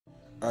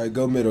Alright,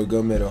 go middle,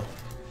 go middle.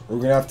 We're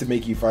gonna have to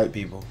make you fight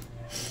people.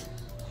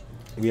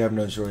 We have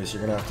no choice.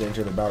 You're gonna have to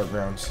enter the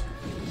battlegrounds.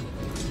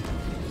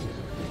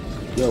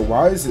 Yo,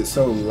 why is it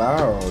so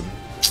loud?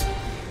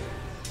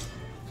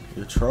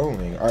 You're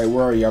trolling. Alright,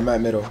 where are you? I'm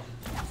at middle.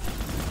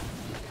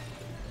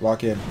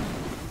 Lock in.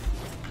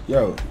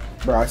 Yo,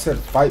 bro, I said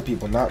fight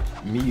people, not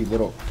me, you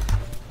little...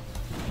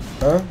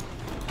 Huh?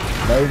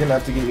 Now you're gonna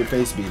have to get your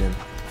face beaten.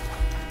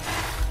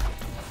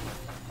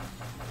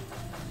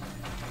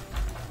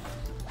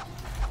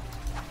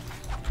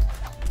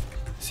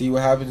 See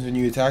what happens when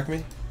you attack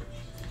me?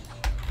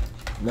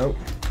 Nope.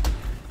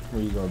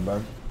 Where you going,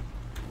 bud?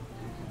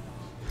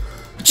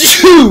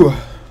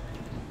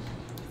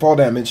 Fall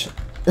damage.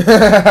 Go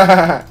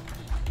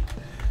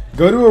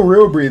to a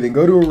real breathing.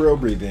 Go to a real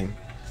breathing.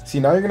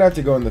 See, now you're gonna have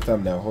to go in the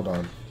thumbnail. Hold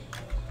on.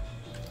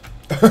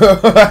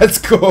 That's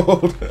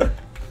cold.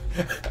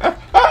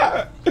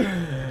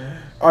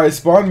 Alright,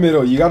 spawn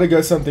middle. You gotta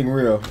go something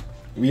real.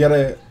 We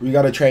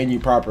gotta train you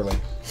properly.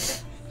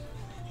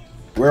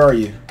 Where are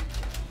you?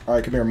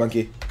 Alright, come here,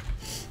 monkey.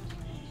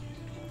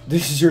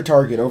 This is your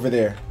target over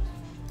there.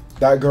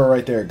 That girl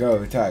right there.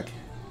 Go, attack.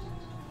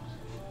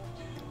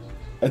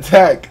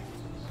 Attack.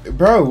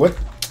 Bro, what?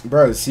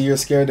 Bro, see, you're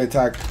scared to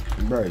attack.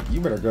 Bro,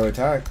 you better go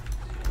attack.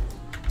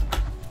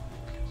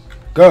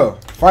 Go,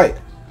 fight.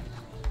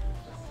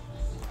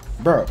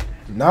 Bro,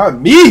 not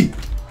me.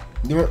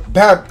 You want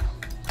bad?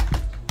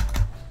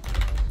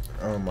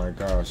 Oh my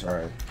gosh,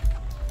 alright.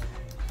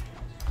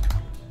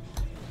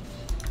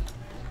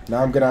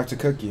 Now I'm gonna have to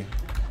cook you.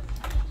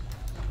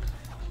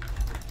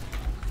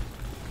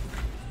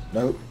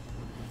 Nope.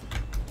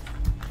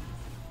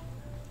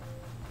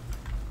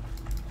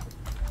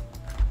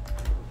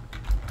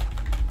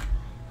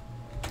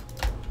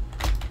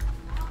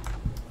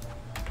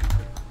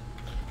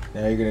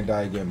 Now you're gonna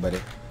die again, buddy.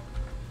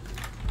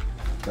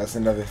 That's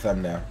another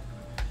thumbnail.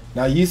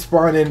 Now you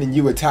spawn in and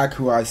you attack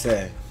who I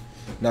say.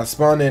 Now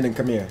spawn in and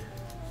come here.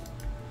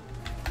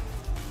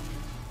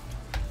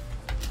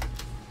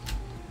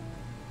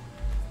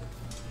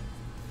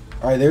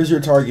 Alright, there's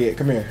your target.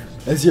 Come here.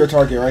 That's your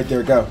target right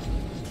there. Go.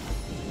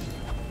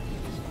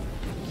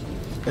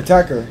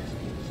 Attack her.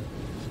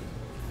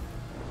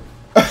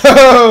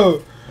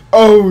 Oh!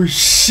 Oh,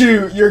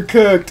 shoot. You're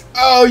cooked.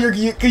 Oh,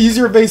 you can use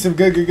your evasive.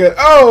 Good, good, good.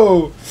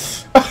 Oh!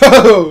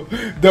 Oh!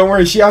 Don't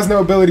worry. She has no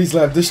abilities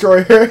left.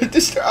 Destroy her.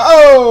 Destroy.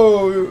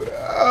 Oh!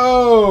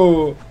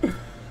 Oh!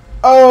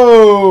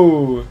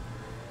 Oh!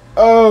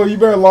 Oh, you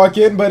better lock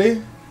in,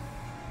 buddy.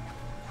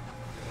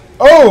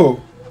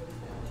 Oh!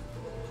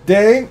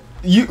 Dang.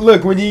 You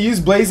look, when you use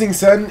Blazing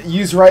Sun,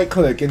 use right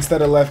click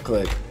instead of left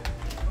click.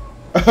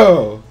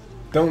 Oh.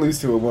 Don't lose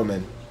to a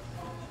woman.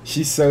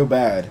 She's so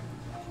bad.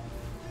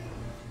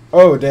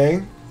 Oh,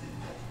 dang.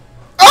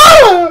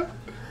 Ah!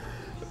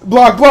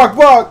 Block, block,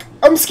 block.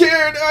 I'm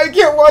scared. I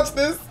can't watch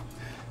this.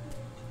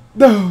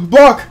 No,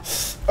 block.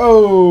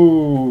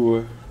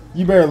 Oh.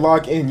 You better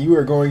lock in. You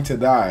are going to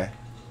die.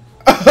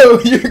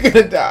 Oh, you're going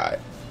to die.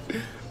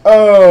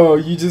 Oh,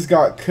 you just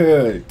got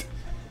cooked.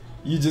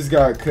 You just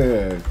got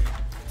cooked.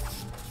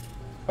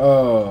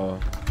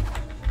 Oh.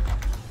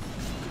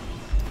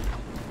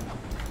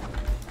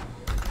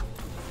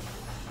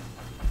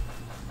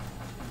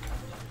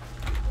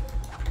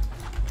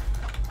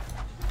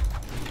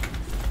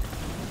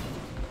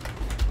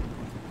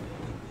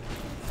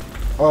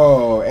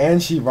 Oh,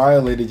 and she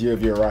violated you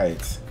of your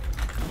rights.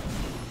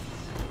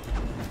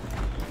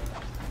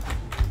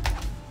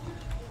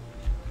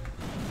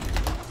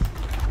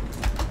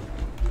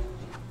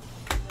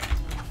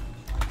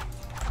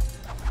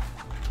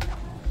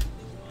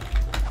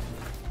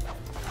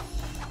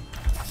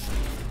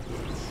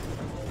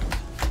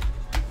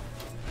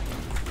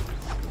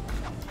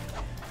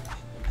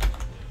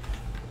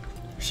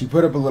 She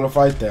put up a little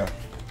fight there.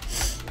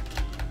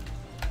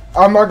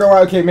 I'm not gonna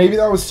lie, okay, maybe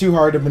that was too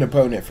hard of an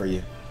opponent for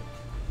you.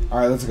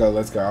 Alright, let's go,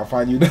 let's go. I'll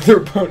find you another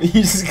opponent.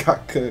 You just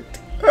got cooked.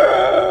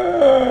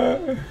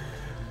 Are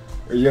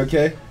you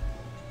okay?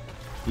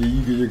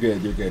 You're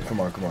good, you're good. Come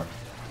on, come on.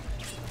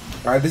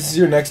 Alright, this is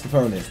your next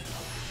opponent.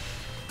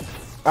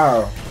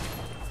 Ow.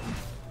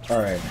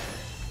 Alright.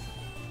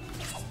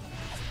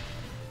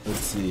 Let's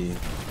see.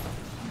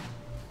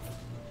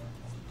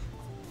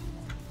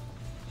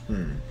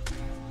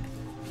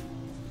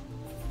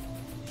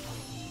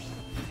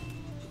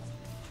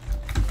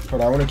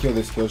 Hold on, I want to kill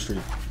this kill streak.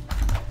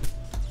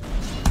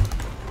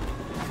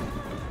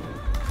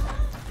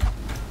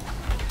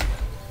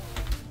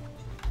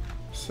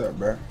 What's up,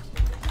 bro?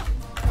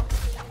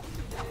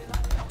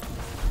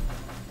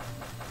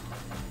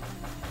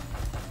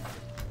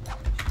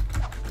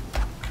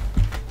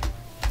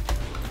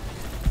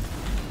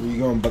 Where you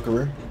going,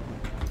 buckaroo?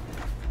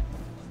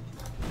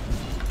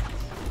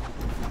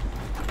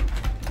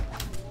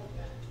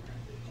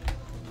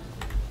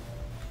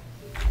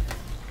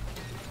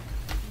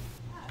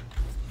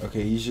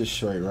 Okay, he's just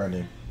straight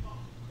running.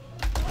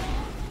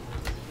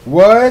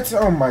 What?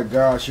 Oh my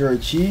gosh, you're a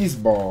cheese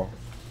ball.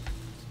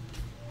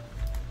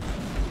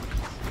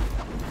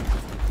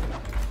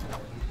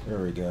 There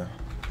we go.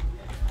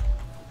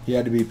 He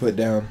had to be put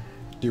down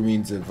through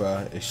means of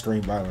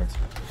extreme violence.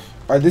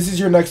 Alright, this is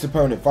your next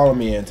opponent. Follow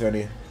me,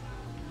 Antonio.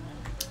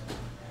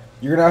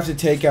 You're gonna have to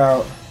take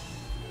out...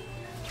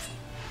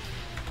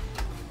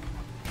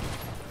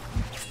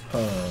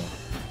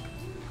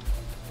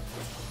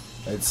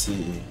 Let's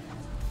see.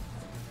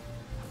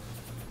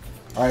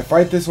 Alright,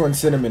 fight this one,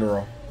 Cinnamon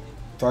Roll.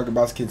 Talk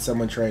about, can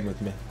someone train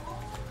with me?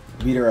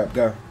 Beat her up,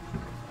 go.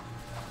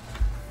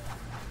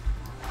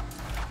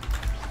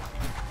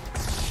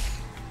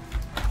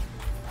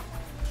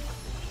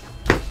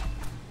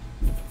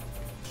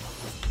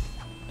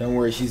 Don't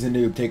worry, she's a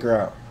noob. Take her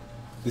out.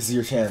 This is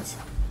your chance.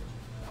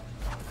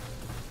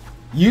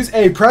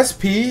 Press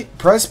P,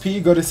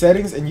 go to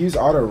settings, and use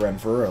auto run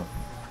for real.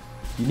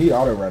 You need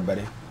auto run,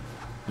 buddy.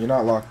 You're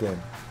not locked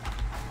in.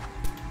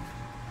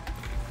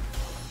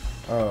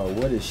 Oh,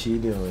 what is she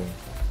doing?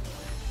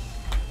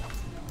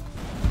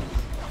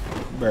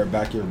 You better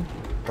back your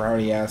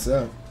brownie ass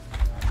up.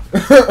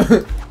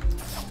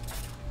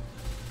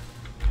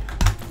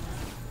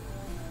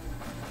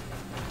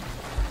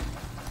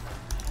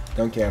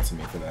 Don't cancel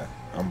me for that.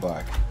 I'm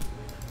black.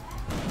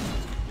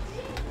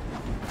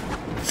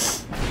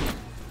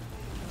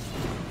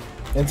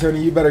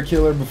 Antonio, you better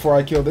kill her before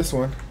I kill this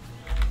one.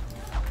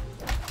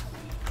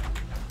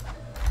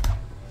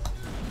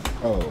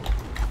 Oh.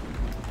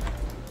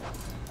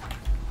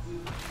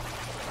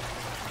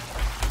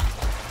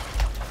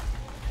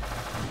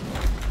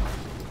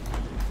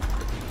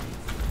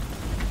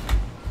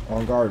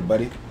 On guard,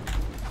 buddy.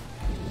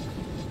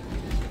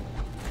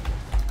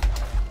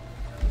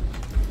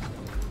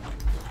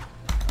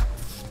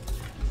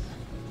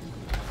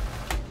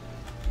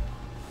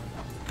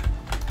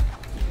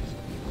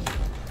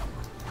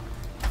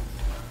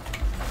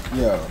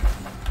 Yo.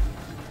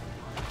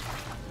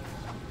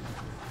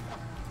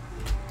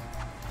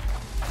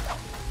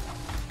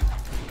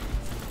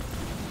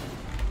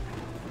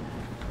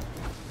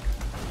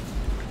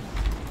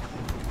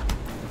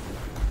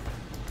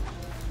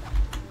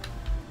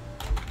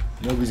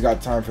 Nobody's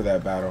got time for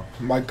that battle.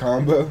 My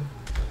combo.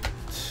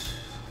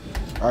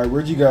 Alright,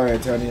 where'd you go,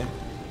 Antonio?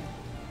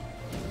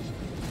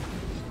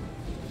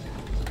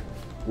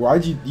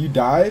 Why'd you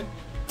died?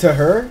 To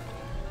her?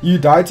 You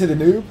died to the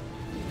noob?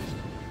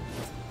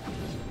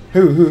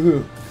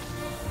 Who?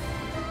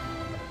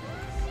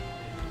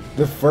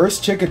 The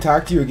first chick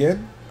attacked you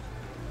again?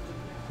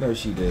 No,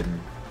 she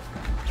didn't.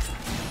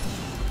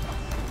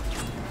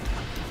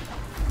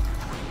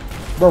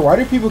 Bro, why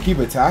do people keep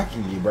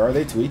attacking you, bro? Are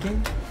they tweaking?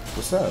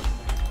 What's up?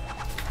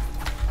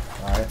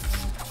 Alright.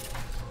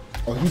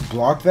 Oh, he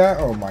blocked that?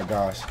 Oh my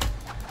gosh.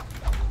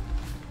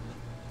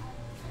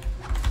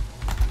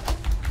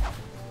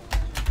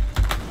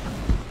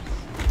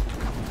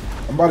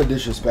 I'm about to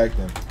disrespect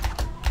him.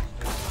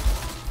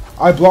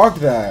 I blocked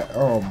that.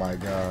 Oh my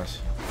gosh.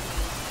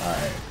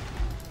 Alright.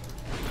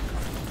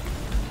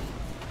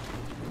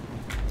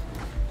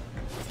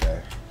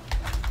 Okay.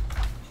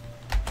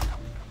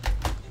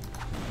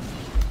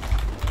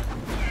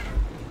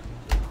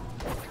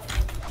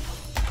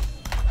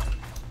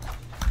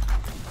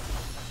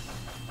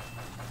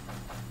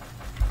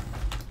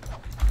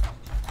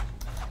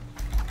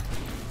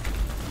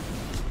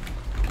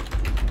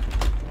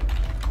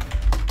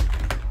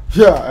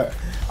 Yeah,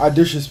 I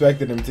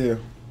disrespected him too.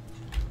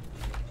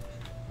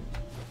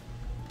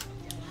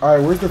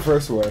 Alright, where's the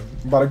first one?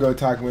 I'm about to go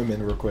attack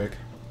women real quick.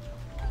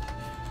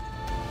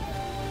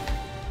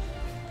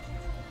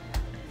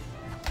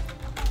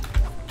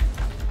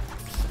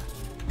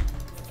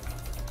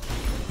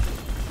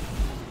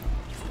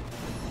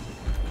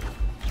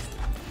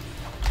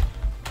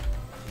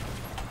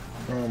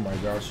 Oh my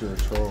gosh, you're a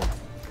troll.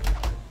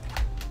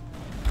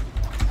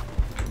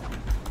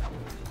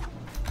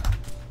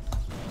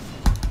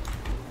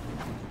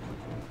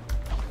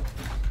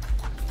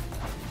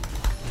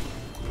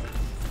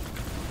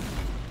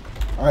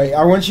 Alright,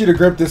 I want you to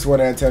grip this one,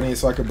 Antonio,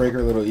 so I can break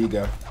her little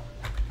ego.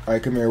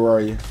 Alright, come here, where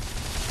are you?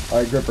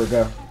 Alright, grip her,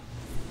 go.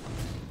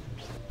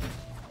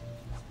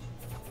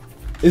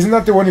 Isn't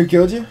that the one who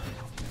killed you?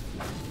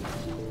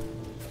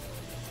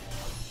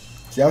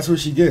 See, that's what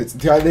she gets.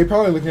 They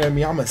probably looking at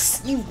me, I'm a...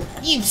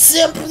 You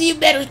simple, you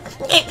better...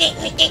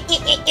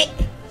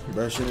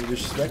 Bro, shouldn't have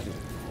disrespected.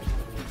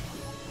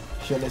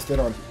 Shouldn't have stood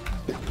on...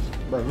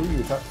 Bro, who are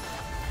you talking...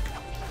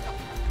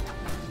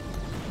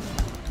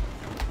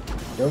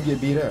 Don't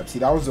get beat up. See,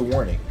 that was a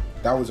warning.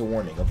 That was a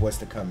warning of what's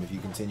to come if you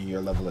continue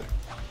your level up.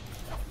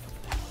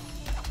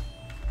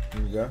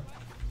 Here you go.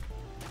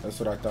 That's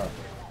what I thought.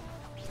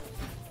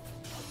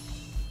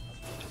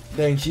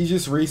 Dang, she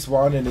just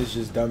respawned and is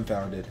just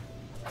dumbfounded.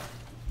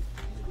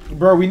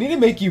 Bro, we need to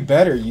make you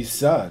better. You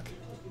suck.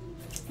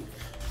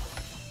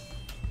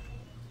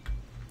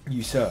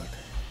 You suck.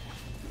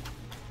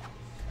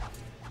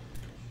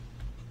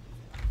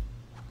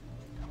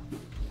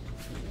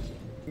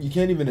 You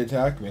can't even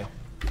attack me.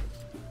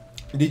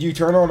 Did you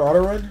turn on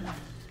auto run?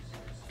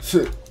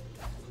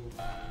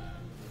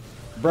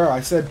 Bro, I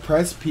said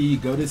press P,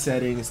 go to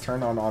settings,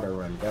 turn on auto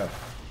run. Go.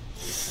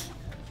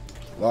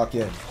 Lock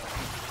in.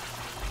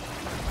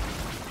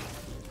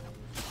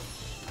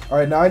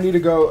 Alright, now I need to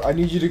go. I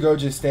need you to go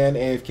just stand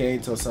AFK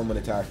until someone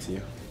attacks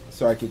you.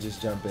 So I could just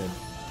jump in.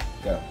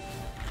 Go.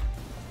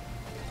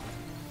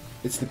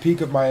 It's the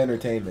peak of my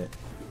entertainment.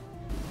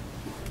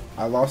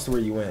 I lost where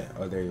you went.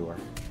 Oh, there you are.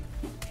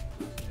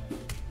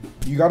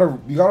 You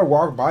gotta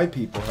walk by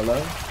people. Hello?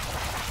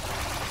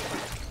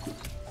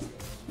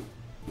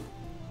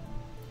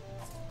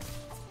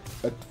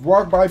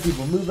 Walk by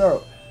people. Move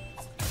out.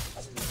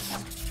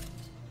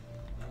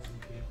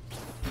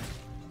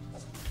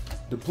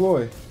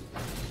 Deploy.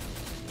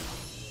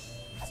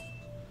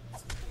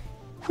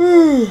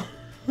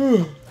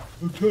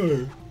 I'm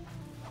tired.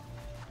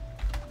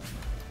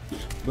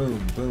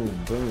 Boom,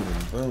 boom, boom,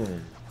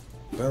 boom,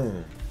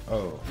 boom.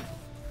 Oh.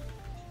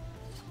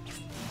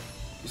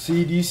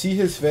 See, do you see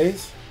his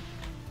face?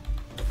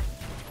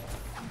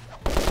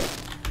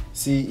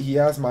 See, he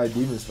has my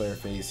Demon Slayer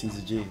face. He's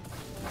a G.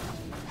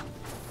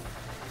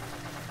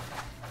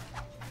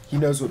 He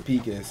knows what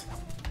peak is.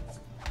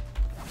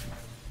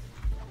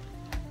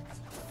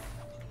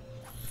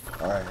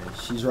 Alright,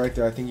 she's right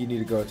there. I think you need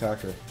to go attack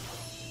her.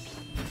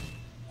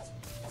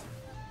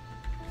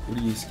 What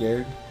are you,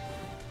 scared?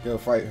 Go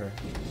fight her.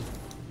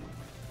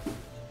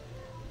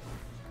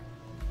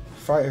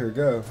 Fight her,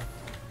 go.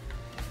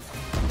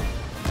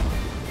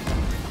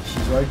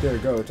 She's right there,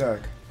 go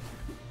attack.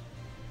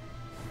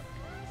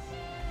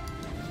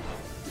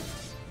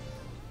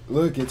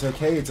 Look, it's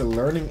okay, it's a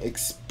learning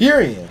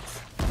experience.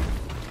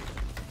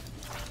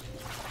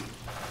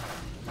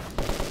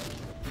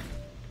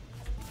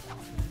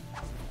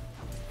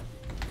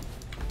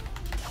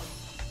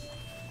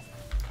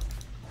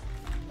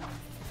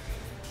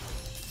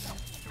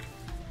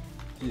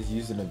 She's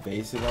using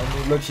evasive on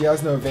me. Look, she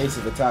has no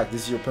evasive attack.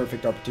 This is your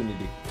perfect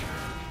opportunity.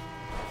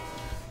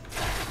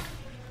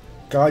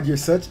 God, you're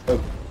such a...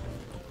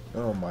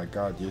 Oh my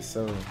God, you're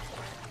so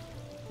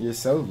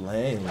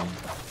lame.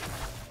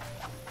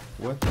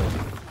 What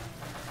the...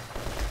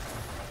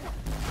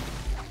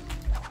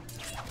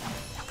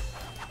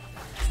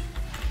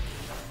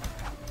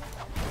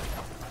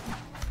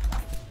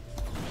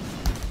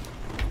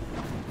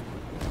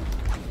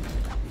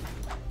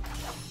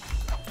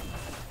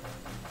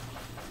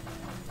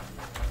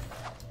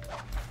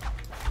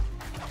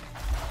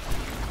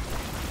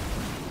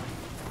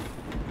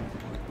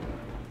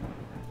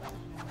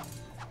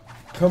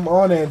 Come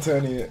on,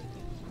 Antonia.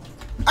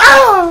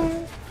 Ah!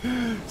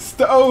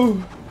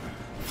 Stove!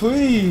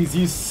 Please,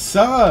 you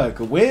suck.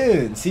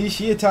 Win. See,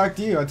 she attacked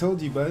you. I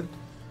told you, bud.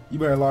 You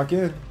better lock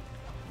in.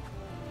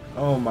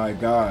 Oh my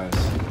gosh.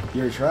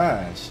 You're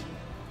trash.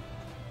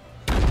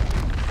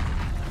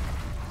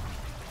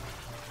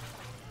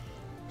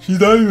 She's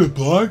not even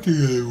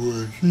blocking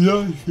anymore. She's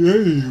not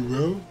sharing,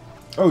 bro.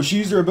 Oh, she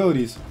used her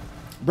abilities.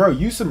 Bro,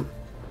 use some...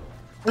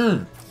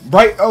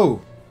 Right. Oh.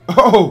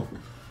 Oh.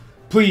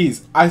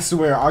 Please, I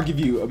swear, I'll give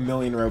you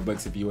 1,000,000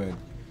 Robux if you win.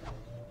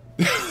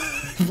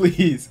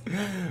 Please.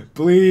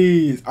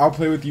 Please. I'll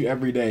play with you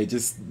every day.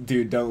 Just,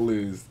 dude, don't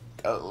lose.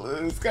 Don't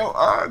lose. Go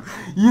on.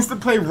 You used to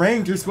play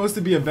ranked. You're supposed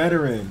to be a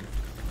veteran.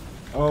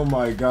 Oh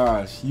my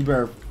gosh. You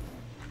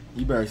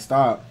better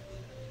stop.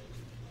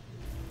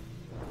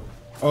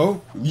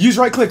 Oh, use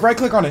right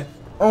click on it.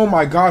 Oh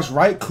my gosh,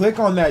 right click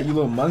on that, you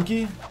little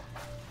monkey.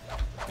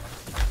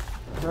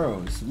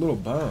 Bro, it's a little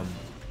bum.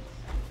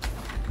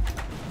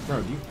 Bro,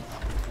 you...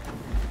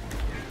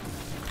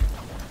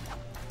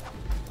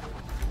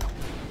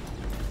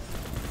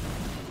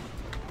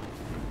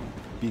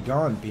 Be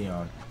gone,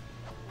 peon.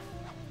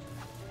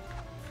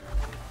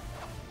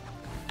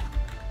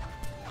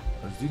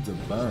 This dude's a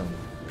bum.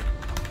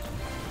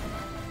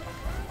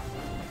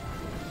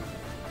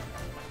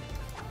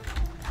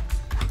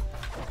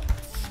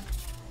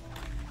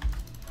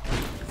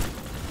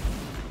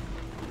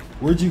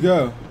 Where'd you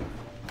go?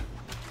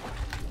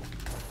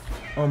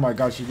 Oh my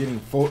gosh, you're getting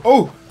full.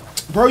 Oh!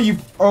 Bro, you...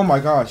 Oh my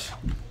gosh.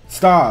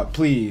 Stop,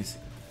 please.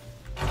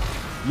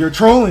 You're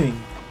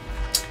trolling.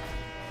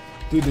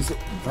 Dude, this...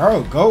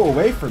 Bro, go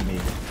away from me.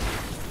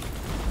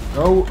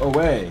 Go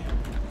away.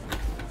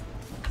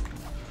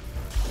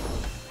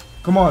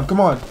 Come on,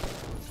 come on.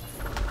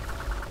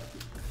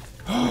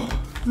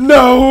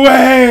 No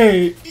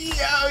way!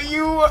 Yo,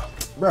 you...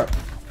 Bro.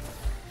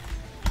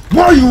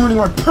 Why are you ruining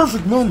my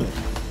perfect moment?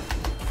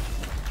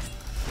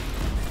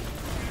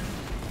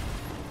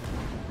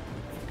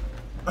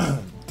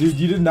 Dude,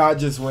 you did not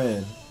just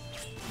win.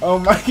 Oh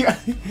my god.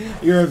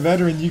 You're a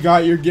veteran. You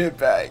got your get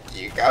back.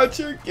 You got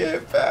your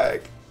get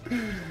back.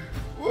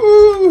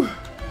 Woo!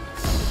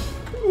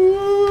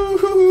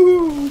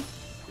 Woo!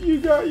 You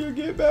got your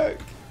get back.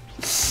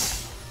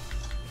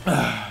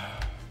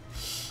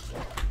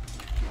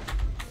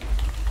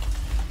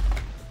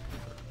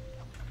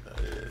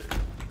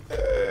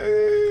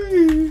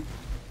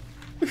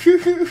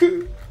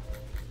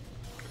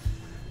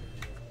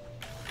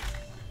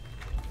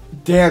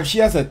 Damn, she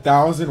has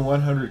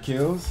 1,100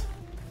 kills.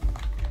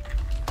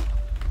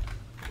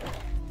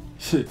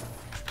 Shit.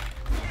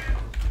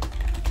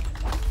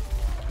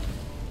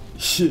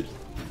 Shit.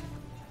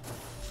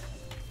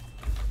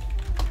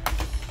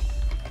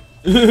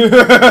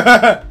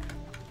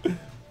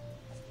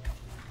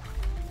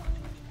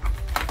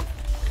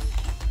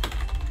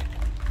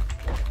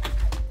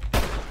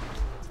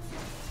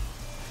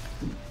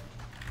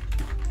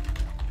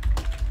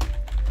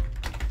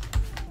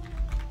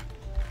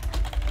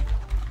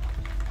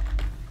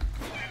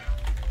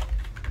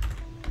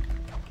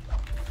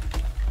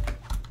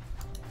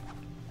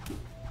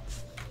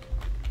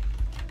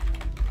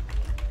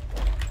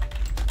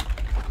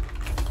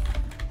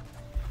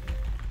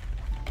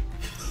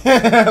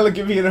 Look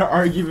at me in an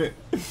argument.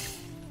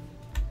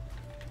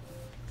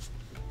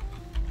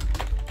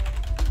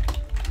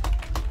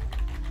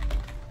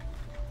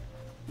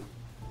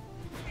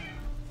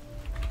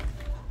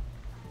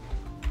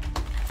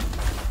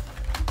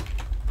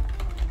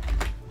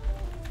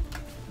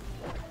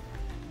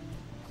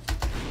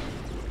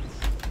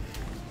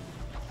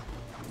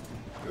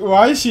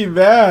 Why is she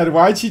mad?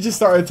 Why'd she just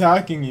start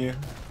attacking you?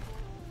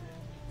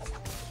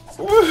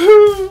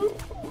 Woohoo!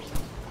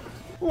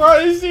 Why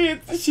is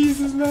she's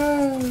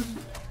mad?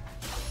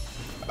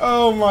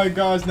 Oh my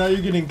gosh, now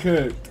you're getting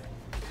cooked.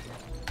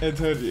 I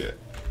told you.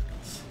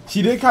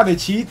 She did kind of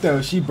cheat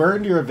though. She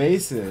burned your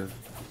evasive.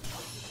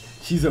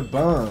 She's a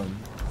bum.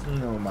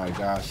 Oh my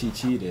gosh, she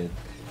cheated.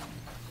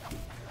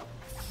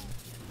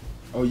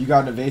 Oh, you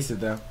got an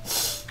evasive though.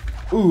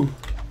 Ooh.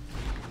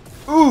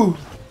 Ooh.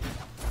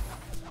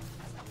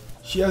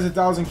 She has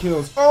 1,000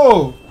 kills.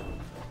 Oh!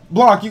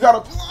 Block, you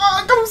gotta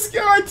block! I'm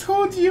scared, I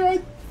told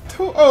you,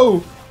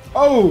 oh!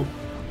 Oh!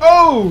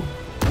 Oh!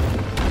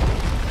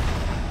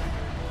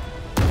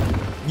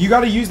 You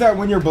gotta use that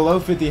when you're below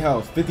 50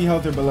 health. 50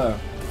 health or below.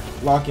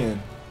 Lock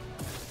in.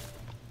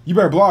 You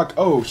better block.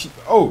 Oh,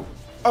 oh!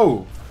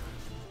 Oh!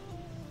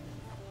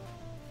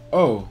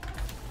 Oh!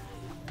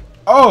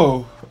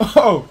 Oh!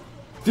 Oh!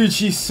 Dude,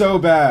 she's so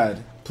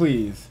bad.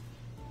 Please.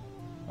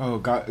 Oh,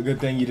 God,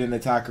 good thing you didn't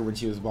attack her when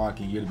she was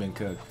blocking. You'd have been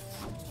cooked.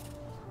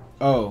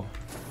 Oh.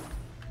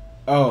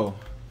 Oh.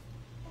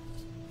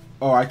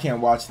 Oh, I can't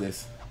watch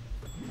this.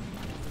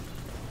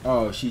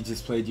 Oh, she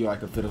just played you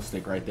like a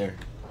fiddlestick right there.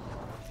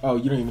 Oh,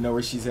 you don't even know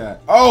where she's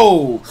at.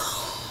 Oh!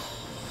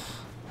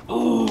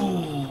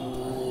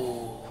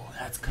 Oh,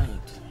 that's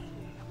cooked.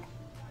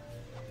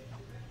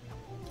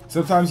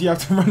 Sometimes you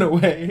have to run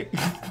away.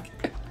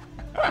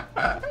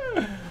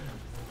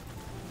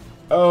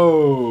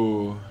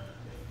 Oh.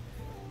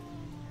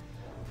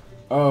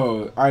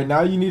 Oh, alright,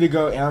 now you need to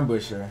go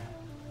ambush her.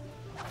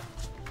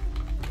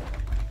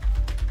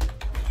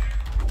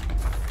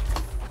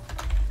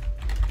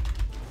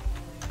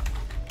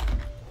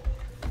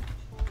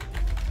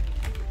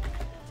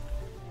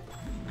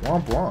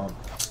 Womp womp.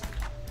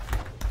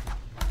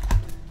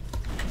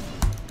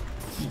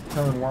 Keep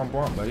telling womp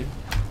womp, buddy.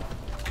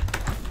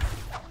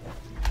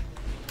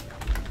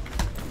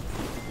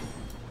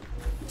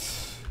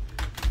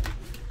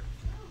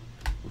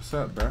 What's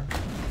up, bro?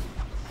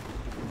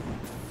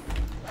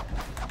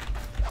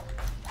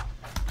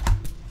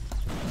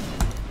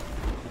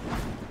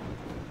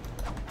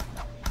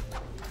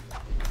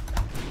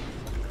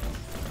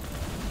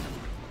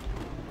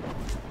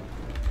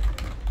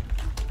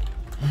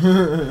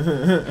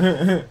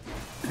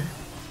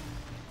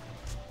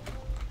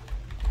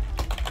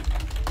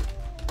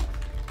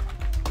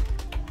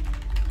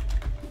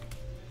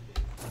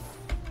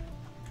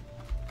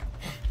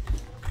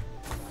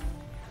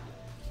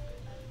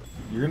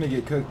 You're gonna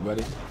get cooked,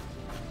 buddy.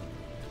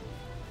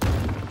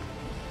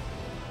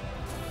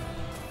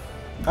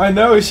 I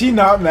know, is she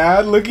not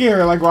mad? Look at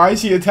her, like, why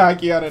is she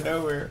attacking you out of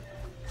nowhere?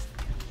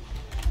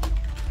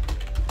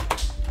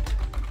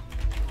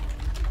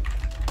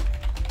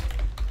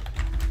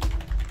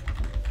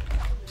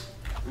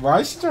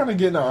 Why is she trying to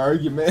get in an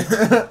argument?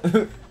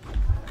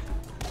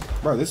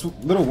 Bro, this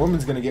little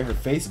woman's gonna get her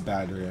face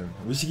battered in.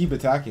 We should keep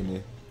attacking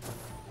me.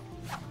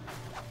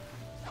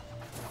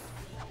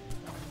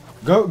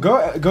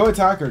 Go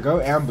attack her.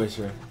 Go ambush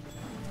her.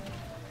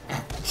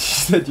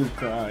 She said you're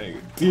crying.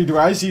 Dude,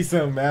 why is she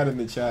so mad in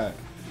the chat?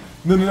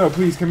 No,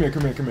 please, come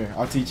here.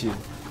 I'll teach you.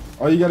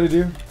 All you gotta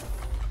do.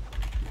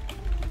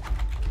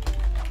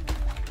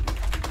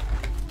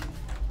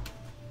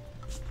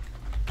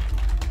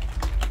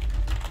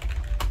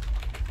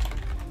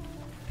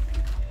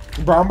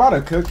 Bro, I'm about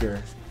to cook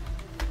her.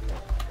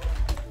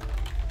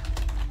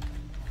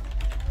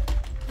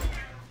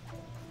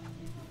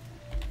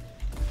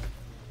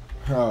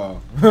 Oh.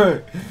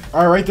 Alright,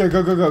 right there.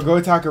 Go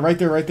attack her. Right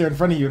there, in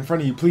front of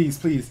you.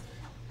 Please.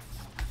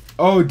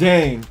 Oh,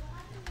 dang.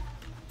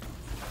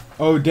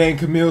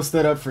 Camille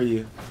stood up for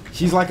you.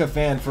 She's like a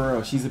fan, for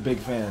real. She's a big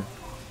fan.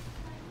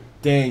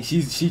 Dang,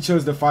 she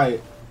chose to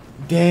fight.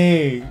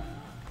 Dang,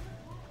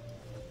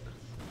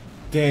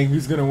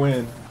 who's gonna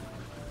win?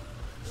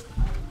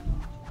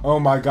 Oh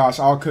my gosh,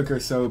 I'll cook her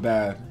so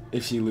bad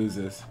if she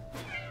loses.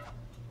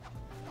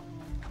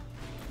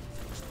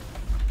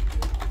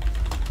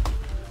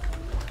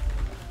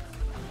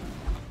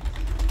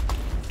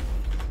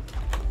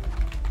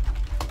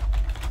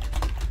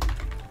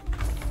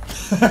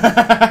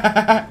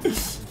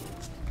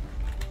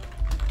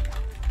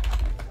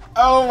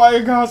 Oh my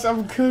gosh,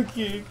 I'm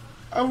cooking.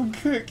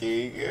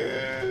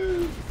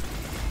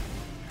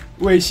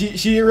 Wait,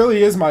 she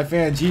really is my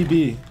fan,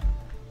 GB.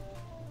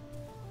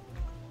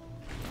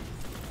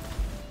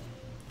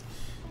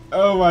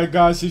 Oh my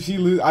gosh, if she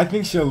lose, I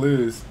think she'll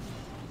lose.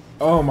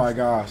 Oh my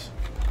gosh.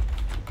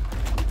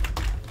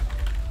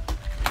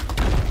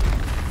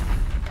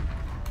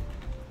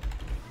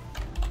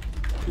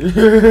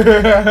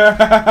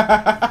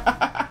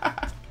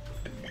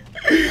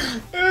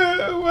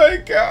 Oh my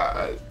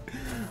god.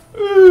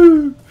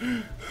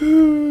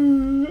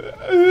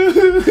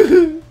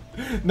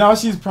 Now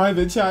she's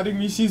private chatting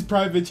me. She's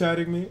private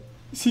chatting me.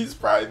 She's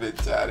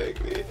private chatting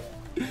me.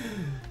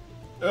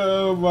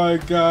 Oh my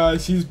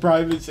god, she's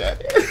private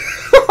chatting.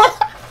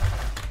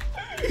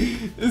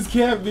 This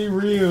can't be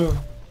real.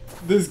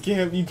 This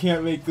can't, you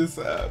can't make this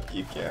up.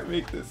 You can't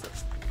make this up.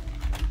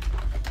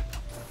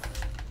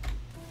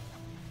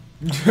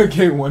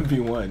 Okay,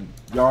 1v1.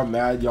 Y'all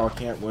mad y'all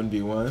can't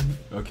 1v1?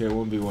 Okay,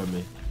 1v1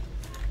 me.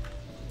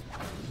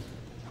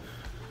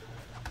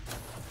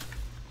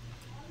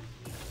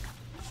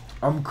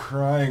 I'm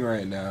crying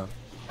right now.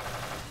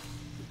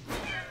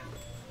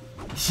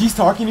 She's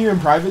talking to you in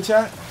private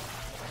chat?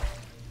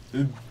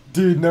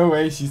 Dude, no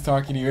way she's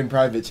talking to you in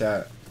private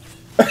chat.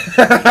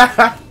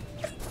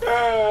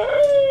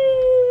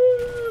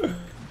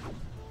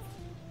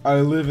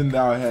 I live in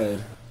thou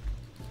head.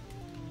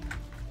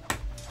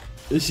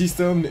 Is she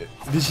still...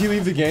 Did she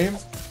leave the game?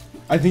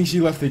 I think she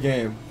left the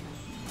game.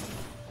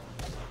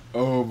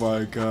 Oh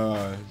my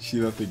god.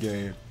 She left the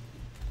game.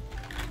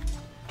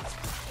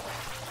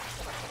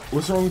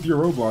 What's wrong with your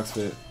Roblox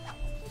fit?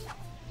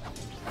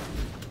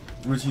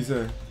 What'd she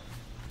say?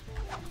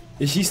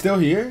 Is she still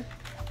here?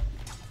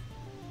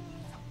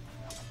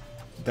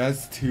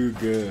 That's too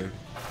good.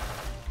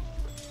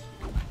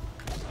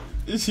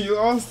 She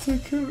lost to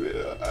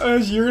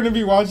Camille. You're gonna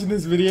be watching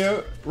this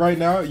video right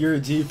now. You're a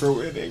G for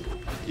winning.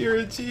 You're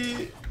a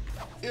G.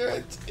 You're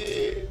a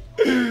G.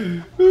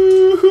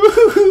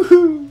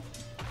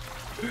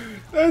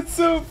 That's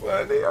so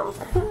funny.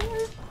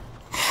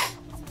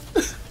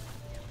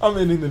 I'm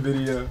ending the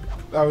video.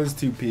 That was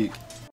too peak.